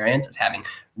freshman experience is having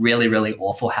really, really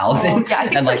awful housing. Oh, yeah, I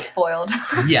think and we're like spoiled.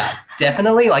 yeah,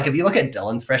 definitely. Like if you look at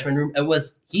Dylan's freshman room,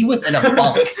 he was in a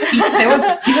bunk.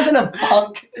 he was in a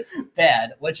bunk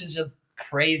bed, which is just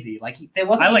crazy. Like there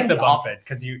wasn't. I like even the bunk bed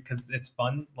because it's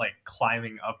fun like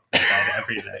climbing up the bed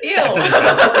every day. Ew. That's an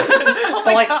adventure. Oh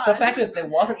But my like God. the fact is, there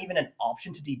wasn't even an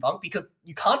option to debunk because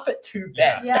you can't fit 2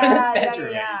 beds Yeah. in Yeah, this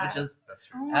bedroom, yeah. which is That's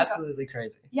true. Oh my God. absolutely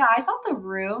crazy. Yeah, I thought the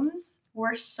rooms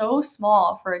were so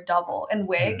small for a double and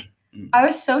wig. Mm. I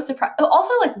was so surprised.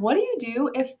 Also, like, what do you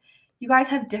do if you guys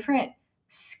have different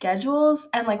schedules?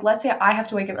 And like, let's say I have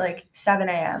to wake up at like 7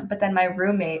 a.m., but then my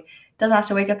roommate doesn't have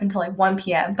to wake up until like 1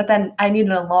 p.m., but then I need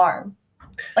an alarm.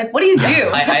 Like, what do you do?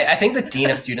 I think the dean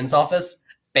of students office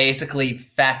basically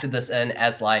factored this in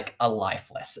as like a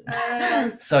life lesson.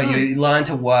 So you learn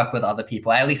to work with other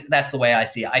people. At least that's the way I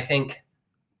see it. I think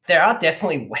there are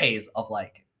definitely ways of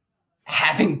like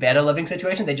having better living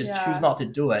situations. They just choose not to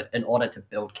do it in order to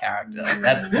build character.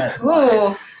 That's why.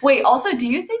 Ooh. Wait, also, do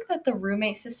you think that the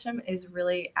roommate system is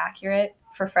really accurate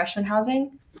for freshman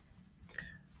housing?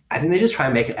 I think they just try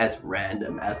and make it as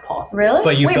random as possible. Really?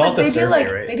 But you fill out the they do survey,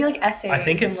 like right? they do like essays. I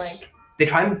think and, it's- like They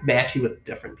try and match you with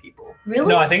different people. really.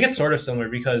 No, I think it's sort of similar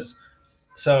because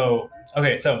so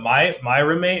my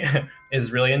roommate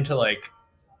is really into like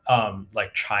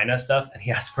China stuff, and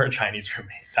he asked for a Chinese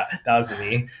roommate. That was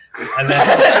me. And then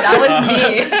That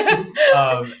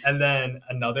was me. And then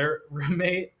another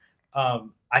roommate,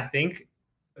 I think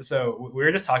so we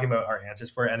were just talking about our answers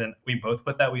for it, and then we both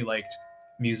put that we liked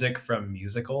music from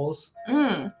musicals.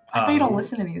 I thought you don't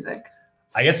listen to music.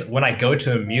 I guess when I go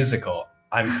to a musical,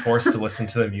 I'm forced to listen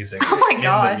to the music. Oh my in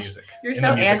gosh. the music. You're in so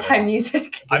the musical.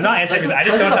 anti-music. I'm not anti-music. I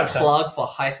just This don't is have a time. plug for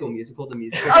High School Musical, the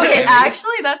musical. Okay, series.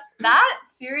 actually, that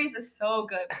series is so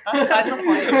good. That's besides the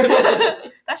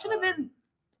point. That should have been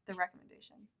the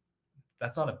recommendation.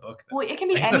 That's not a book, though. Well, it can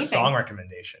be It's anything. a song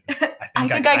recommendation. I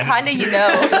think I kind of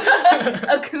Wait,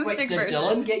 acoustic did version.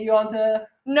 Dylan get you onto?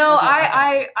 No,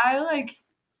 Okay. I like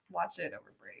watch it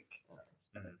over break.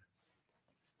 Mhm.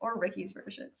 Or Ricky's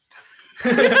version.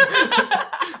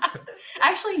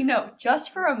 Actually, no,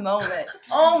 just for a moment.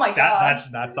 Oh my gosh.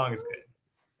 that song is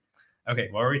good. Okay,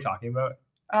 what were we talking about?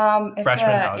 It's freshman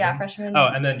yeah, housing? freshman. Oh,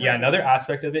 and then another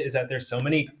aspect of it is that there's so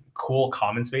many cool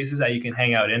common spaces that you can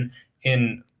hang out in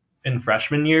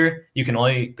freshman year. You can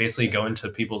only basically go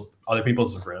into other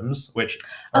people's rooms, which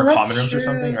are that's common rooms or true.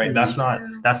 something, right? That's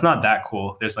That's not that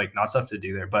cool. There's like not stuff to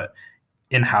do there. But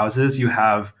in houses, you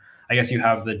have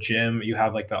the gym, you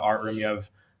have like the art room, you have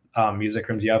music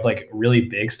rooms, you have like really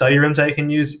big study rooms that you can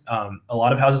use. A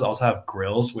lot of houses also have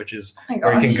grills, which is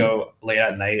where you can go late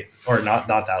at night, or not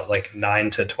that, like 9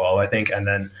 to 12, I think, and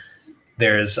then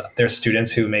there's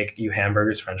students who make you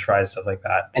hamburgers, french fries, stuff like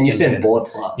that. And you spend Board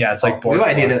Plus. Yeah, it's like Board Plus.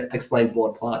 We might Plus. need to explain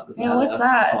Board Plus. Yeah, what's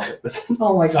that?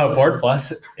 Oh my god. Board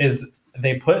Plus is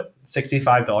they put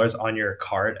 $65 on your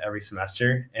card every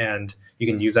semester, and you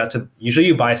can use that to, usually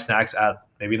you buy snacks at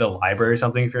maybe the library or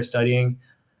something if you're studying.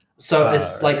 So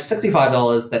it's like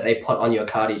 $65 that they put on your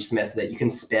card each semester that you can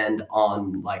spend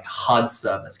on like HUD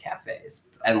service cafes.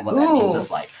 And what that means is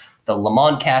like the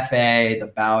Lamont Cafe, the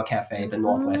Bauer Cafe, the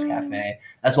Northwest Cafe,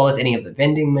 as well as any of the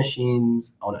vending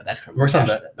machines. Oh no, that's works on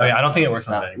that. Oh yeah, I don't think it works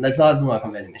on vending. That's not as work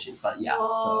on vending machines, but yeah.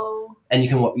 So, and you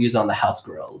can use it on the house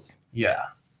grills. Yeah,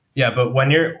 but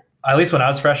at least when I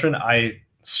was freshman, I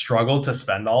struggled to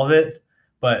spend all of it.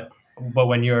 But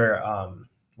when you're an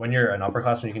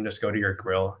upperclassman, you can just go to your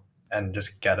grill and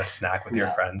just get a snack with your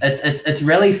friends. It's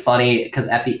really funny because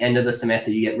at the end of the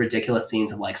semester you get ridiculous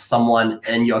scenes of like someone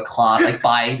in your class like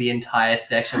buying the entire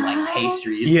section like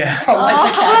pastries. From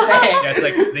like the cafe. Yeah, it's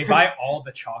like they buy all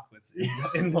the chocolates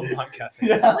in the Lamont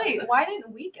Cafe. So wait, why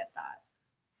didn't we get that?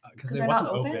 Because it wasn't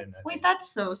open. Wait,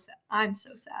 that's so sad. I'm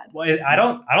so sad. Well, I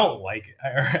don't like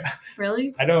it.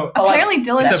 Really? I don't. Apparently,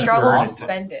 Dylan It's struggled to absurd.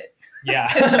 spend it. Yeah.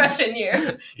 His freshman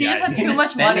year. He just had too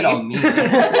much spend money. it on me.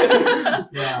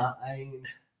 Yeah,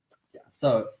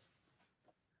 So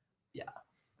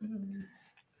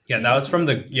Yeah, that was from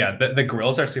the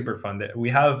grills are super fun. We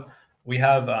have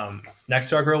next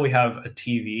to our grill we have a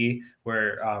TV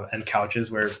where and couches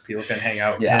where people can hang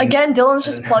out. Yeah. Again, Dylan's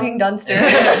just plugging Dunster.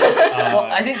 well,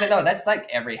 I think that's like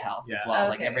every house as well.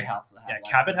 Like Okay. every house will have. Yeah, like,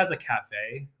 Cabot has a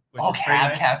cafe. Which is pretty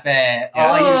Cab nice. Cafe.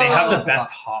 Yeah, they have the Oh. best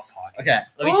hot pockets. Okay,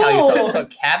 let me tell you. Oh. So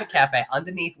Cabot Cafe,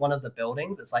 underneath one of the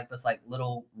buildings, it's like this like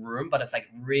little room, but it's like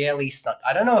really stuck.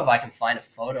 I don't know if I can find a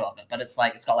photo of it, but it's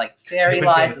got like fairy would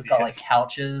go lights. to It's see got it. like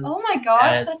couches. Oh my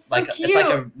gosh, and that's so like cute. it's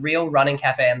like a real running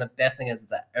cafe, and the best thing is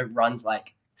that it runs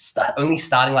like only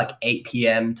starting like 8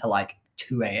 p.m. to like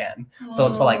 2 a.m. So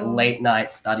it's for like Oh, late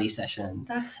night study sessions,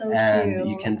 That's so and cute.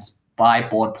 you can buy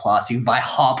Board Plus. You can buy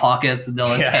Hot Pockets.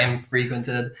 Dylan came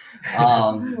frequented.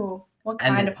 Ooh, what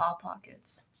and- kind of hot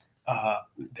pockets?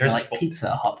 There's like pizza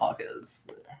Hot Pockets.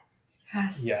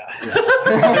 Yes. Yeah. Yeah.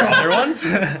 Are there other ones?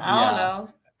 I don't know.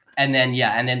 And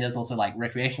then there's also like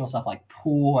recreational stuff like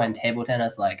pool and table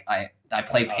tennis. Like I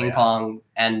play Oh, ping yeah. pong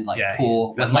and like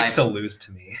pool Ben with my likes to lose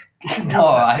to me.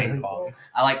 no, Ping pong.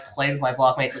 I like played with my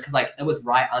blockmates because like it was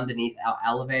right underneath our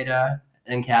elevator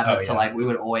in Cabot. Oh, So yeah. like we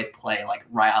would always play like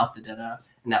right after dinner,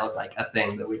 and that was like a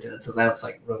thing that we did. So that was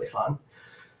like really fun.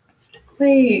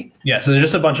 Wait. Yeah, so there's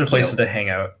just a bunch of places to hang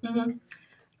out. Mm-hmm.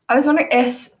 I was wondering,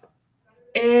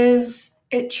 is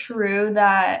it true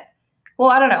that, well,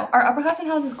 I don't know, our upperclassmen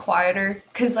house is quieter?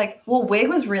 Because, like, well, Wig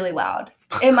was really loud.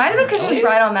 It might have been because it was Really?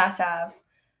 right on Mass Ave.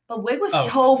 But Wig was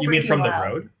so freaking You mean from loud. the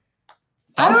road?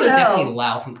 I don't Dunster's know. definitely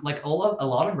loud from like a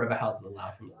lot of river houses are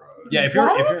loud from the road. Yeah, if Well,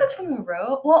 you're I don't know if it's from the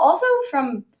road. Well, also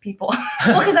from people.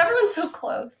 Well, because everyone's so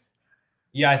close.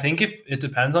 Yeah, I think if it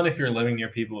depends on if you're living near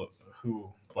people who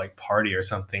like party or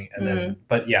something, and then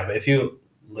but if you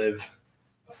live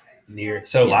near,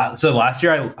 last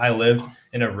year I lived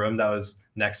in a room that was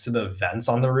next to the vents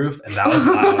on the roof, and that was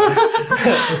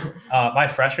loud. My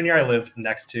freshman year I lived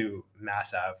next to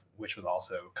Mass Ave, which was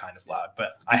also kind of loud,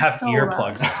 but I have So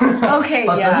earplugs. Okay,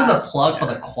 But yeah. this is a plug for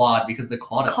the quad because the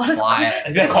quad is Quad is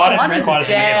quiet. The quad is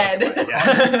dead.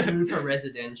 yeah. Super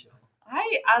residential.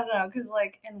 I don't know, because,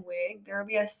 like, in Wig, there would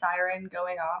be a siren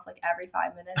going off, like, every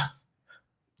 5 minutes.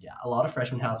 Yeah, a lot of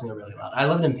freshman housing are really loud. I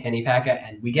lived in Pennypacker,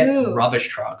 and we get Ooh. rubbish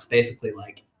trucks basically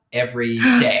like every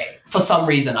day for some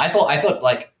reason. I thought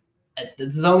like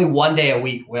there's only one day a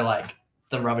week where like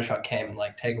the rubbish truck came and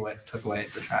like took away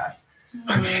the trash.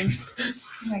 Oh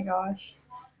my gosh.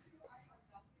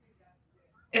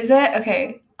 Is it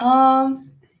okay? I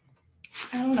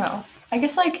don't know. I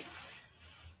guess like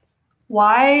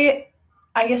why?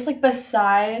 I guess like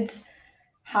besides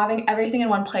having everything in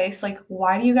one place, like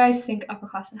why do you guys think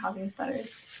upperclassmen housing is better?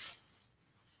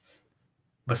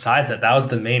 Besides that was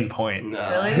the main point. No.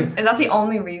 Really? Is that the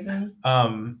only reason?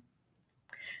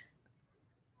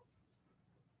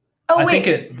 Oh I wait.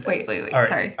 think Wait. All right.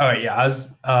 Sorry. All right.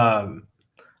 Yeah.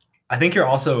 I think you're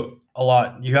also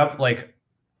you have like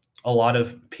a lot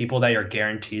of people that you're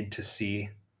guaranteed to see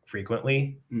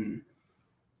frequently. Mm.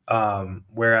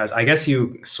 Whereas I guess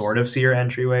you sort of see your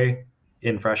entryway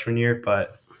in freshman year,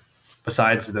 but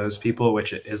besides those people,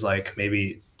 which is like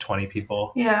maybe 20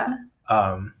 people, Yeah.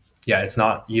 it's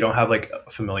not, you don't have like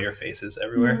familiar faces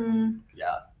everywhere. Mm.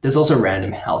 Yeah. There's also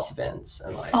random house events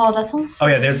and like. Oh, that sounds. Oh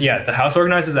yeah, the house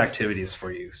organizes activities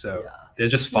for you, so Yeah. there's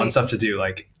just fun Wait. stuff to do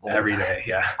like All the every time. day.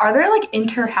 Yeah, Are there like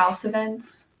inter-house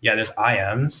events? yeah. There's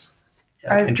IMs.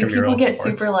 Or do intramural people get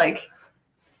sports. super like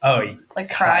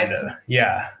cried? Kinda.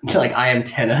 Yeah. Like I am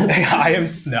tennis.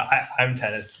 I'm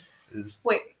tennis.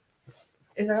 Wait,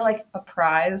 is there like a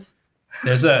prize?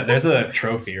 There's a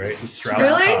trophy, right? The Strauss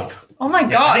Really? Cup. Oh my Yeah,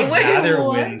 god! I think Wait, Mather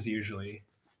what? wins usually,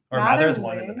 or Mather Mather's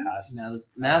won in the wins? past.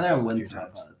 Mather and A few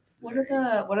Winthrop. times. What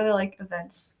are the like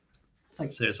events? It's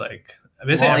like So there's like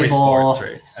basically every volleyball,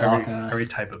 sports, right? soccer, Every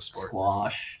type of sport.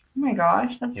 squash. Oh my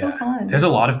gosh, that's so Yeah. fun. There's a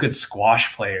lot of good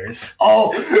squash players.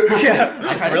 Oh, Yeah,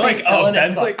 I tried to we're play like, Dylan at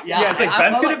Ben's squash. like, it's like I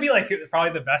Ben's felt gonna like- be like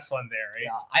probably the best one there, right?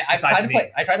 Yeah, I Besides tried to me,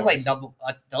 play. I tried to play of course. double.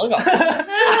 Dylan got.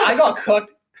 I got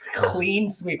cooked. Clean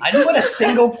sweep. I didn't win a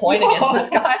single point against this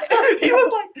guy.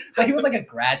 He was like a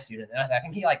grad student. And I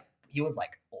think he was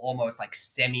like almost like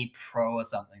semi-pro or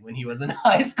something when he was in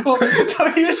high school.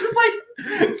 So he was just like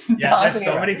Yeah, dancing there's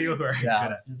so around. many people who are good Yeah,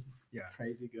 at. just Yeah.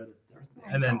 crazy good at everything. Oh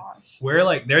my and then- gosh. We're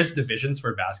like, there's divisions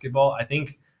for basketball. I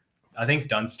think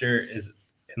Dunster is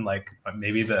in like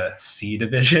maybe the C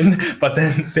division, but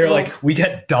then they're like, we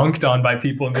get dunked on by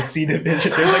people in the C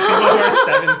division. There's like people who are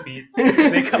 7 feet.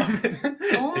 They come in.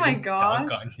 Oh they my just dunk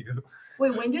gosh. on you.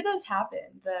 Wait, when do those happen?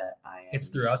 It's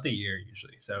throughout the year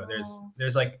usually. So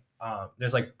Oh.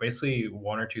 there's like basically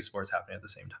one or two sports happening at the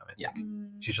same time. I think. Yeah.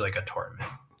 It's usually like a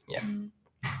tournament.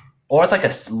 Or it's like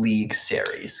a league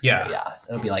series. Yeah. Yeah.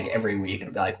 It'll be like every week.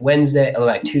 It'll be like Wednesday, or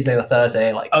like Tuesday or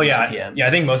Thursday, like Oh 9 yeah, PM. yeah.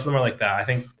 I think most of them are like that. I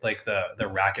think like the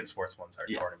racket sports ones are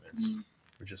Yeah. tournaments,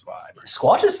 which is why.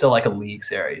 Squash is still like a league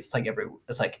series. It's like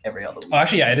every other week. Oh,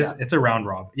 actually, yeah, it is. Yeah. It's a round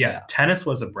robin. Yeah, Yeah. tennis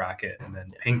was a bracket, and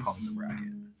then ping pong's a bracket.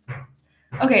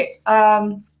 Okay,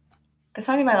 this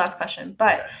might be my last question,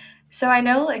 but Okay. so I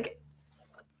know like,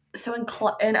 so in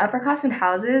upperclassmen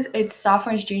houses, it's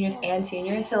sophomores, juniors, and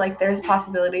seniors. So like, there's a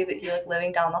possibility that you're like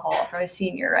living down the hall from a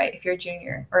senior, right? If you're a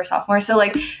junior or a sophomore. So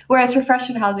like, whereas for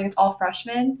freshman housing, it's all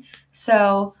freshmen.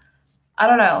 So I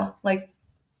don't know, like.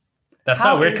 That's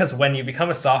How so weird is- because when you become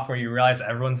a sophomore, you realize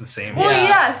everyone's the same. Well, Yeah.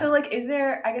 yeah. So like, is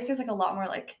there? I guess there's like a lot more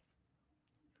like.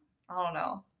 I don't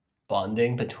know.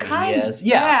 Bonding between Kind- years.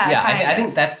 Yeah. yeah, I kinda.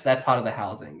 think that's part of the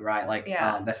housing, right? Like,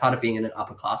 Yeah. that's part of being in an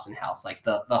upperclassman house. Like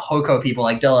the HOCO people,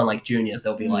 like Dylan, like juniors,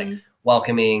 they'll be like Mhm.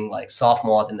 welcoming like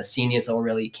sophomores, and the seniors are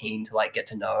really keen to like get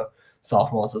to know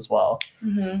sophomores as well.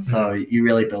 Mhm. So you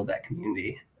really build that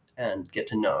community and get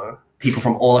to know people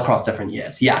from all across different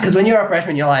years. Yeah, because when you're a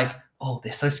freshman, you're like, oh,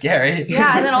 they're so scary.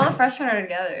 Yeah, and then all the freshmen are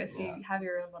together, so Yeah. you have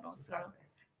your own little. Exactly.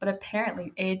 But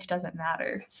apparently, age doesn't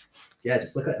matter. Yeah,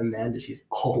 just look at Amanda. She's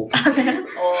old. Amanda's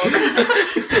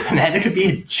old. Amanda could be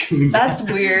a junior. That's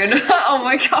weird. Oh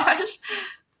my gosh.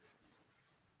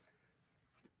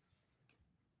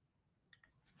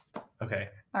 Okay.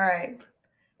 All right.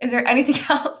 Is there anything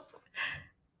else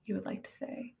you would like to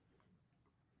say?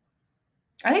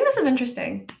 I think this is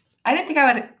interesting. I didn't think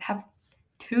I would have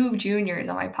 2 juniors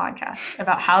on my podcast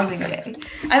about housing day.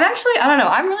 I don't know.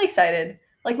 I'm really excited.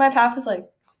 Like my path was like,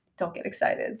 don't get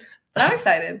excited. But I'm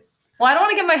excited. Well, I don't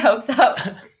want to get my hopes up,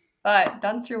 but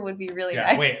Dunster would be really Yeah.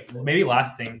 nice. Wait. Maybe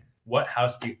last thing. What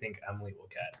house do you think Emily will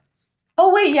get?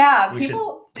 Oh wait, yeah. We should-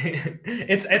 People.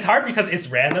 it's hard because it's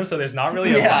random, so there's not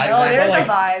really a Yeah, vibe. Oh, but, there's like, a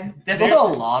vibe. There's also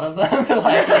a lot of them.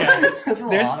 Like, Yeah. there's a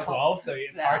There's lot of them. 12, so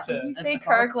it's Yeah. hard If to. you That's say the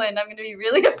problem. Kirkland, I'm gonna be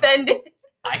really offended.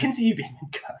 I can see you being in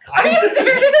Kirk. Are you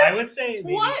serious? I would say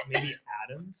What? maybe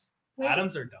Adams. Wait.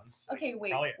 Adams or Dunster. Okay,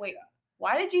 wait, Probably- wait.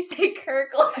 Why did you say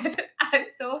Kirkland? I'm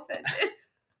so offended.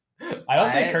 I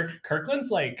don't think I- Kirkland's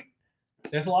like.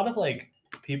 There's a lot of like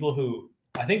people who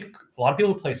I think a lot of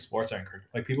people who play sports are in Kirkland.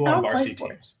 Like people I on don't play varsity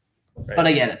sports. teams. Right? But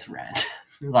again, it's rent.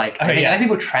 Like, Oh, I think yeah.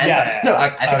 people transfer. Yeah, yeah, No,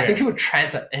 yeah. I Okay. think people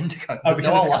transfer into Kirk. Oh, because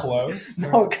no one it's wants- close.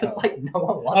 No, because Oh. like no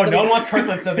one wants. Oh, to no be- one wants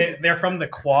Kirkland, so they're from the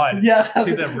quad Yeah.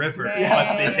 to the river, but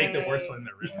they take the Dang. worst one in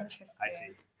the river. Interesting. I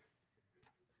see.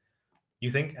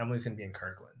 You think Emily's gonna be in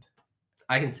Kirkland?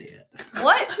 I can see it.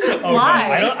 What? Oh,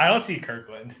 Why? No, I don't see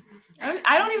Kirkland.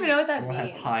 I don't even know what that Everyone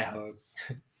means. has high hopes.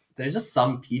 There's just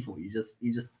some people you just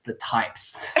the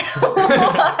types,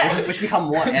 What? which become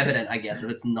more evident, I guess,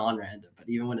 if it's non-random. But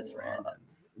even when it's random,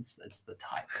 it's the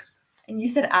types. And you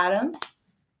said Adams?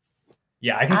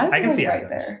 Yeah, I Adams can is see right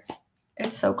Adams. there.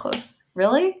 It's so close.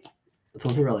 Really? It's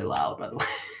also really loud, by the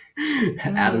way.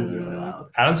 Adam's is really loud.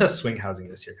 Adams has swing housing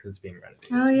this year because it's being renovated.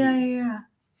 Oh yeah.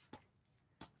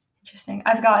 Interesting.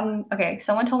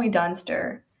 Someone told me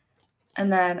Dunster,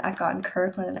 And then I've gotten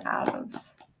Kirkland and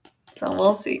Adams. So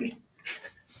we'll see.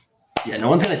 Yeah, no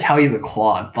one's gonna tell you the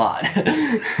quad, but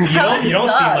You don't seem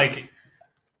suck. like.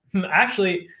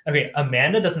 Actually, okay.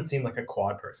 Amanda doesn't seem like a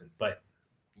quad person, but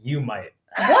you might.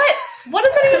 What? What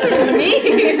does that even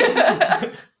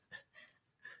mean?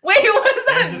 Wait, what does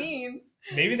that There's just- mean?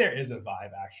 Maybe there is a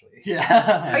vibe actually.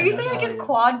 yeah. Are you saying I give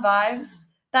quad vibes?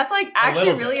 That's like actually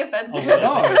little really bit. offensive. A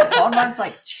little No, bit. quad vibes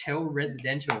like chill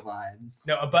residential vibes.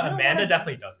 No, but I don't Amanda wanna-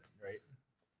 definitely doesn't, right?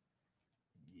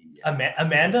 Yeah.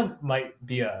 Amanda might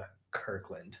be a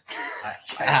Kirkland.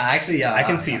 Actually, yeah. I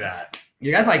can see that.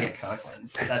 You guys might get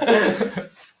Kirkland. That's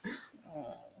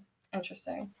Oh,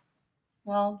 interesting.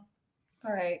 Well,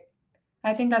 all right.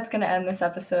 I think that's gonna end this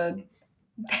episode.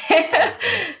 Sounds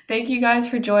good. Thank you guys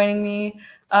for joining me.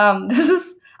 This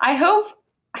is. I hope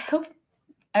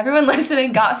everyone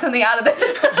listening got something out of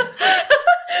this.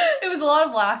 It was a lot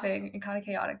of laughing and kind of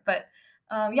chaotic, but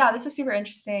yeah, this is super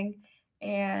interesting,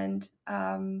 and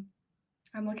I'm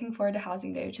looking forward to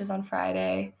Housing Day, which is on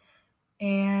Friday.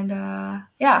 And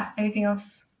yeah, anything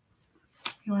else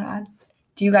you want to add?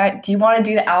 Do you want to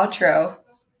do the outro?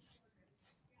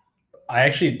 I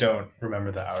actually don't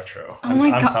remember the outro. Oh I'm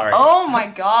my sorry. Oh my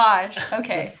gosh. It's a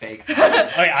Okay. fake.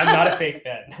 Okay, I'm not a fake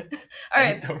fan. All I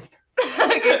right. just don't-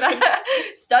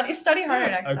 Okay, study harder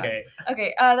next time. Okay.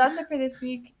 Okay, that's it for this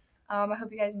week. I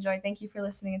hope you guys enjoyed. Thank you for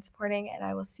listening and supporting, and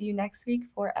I will see you next week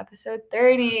for episode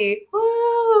 30.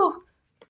 Woo!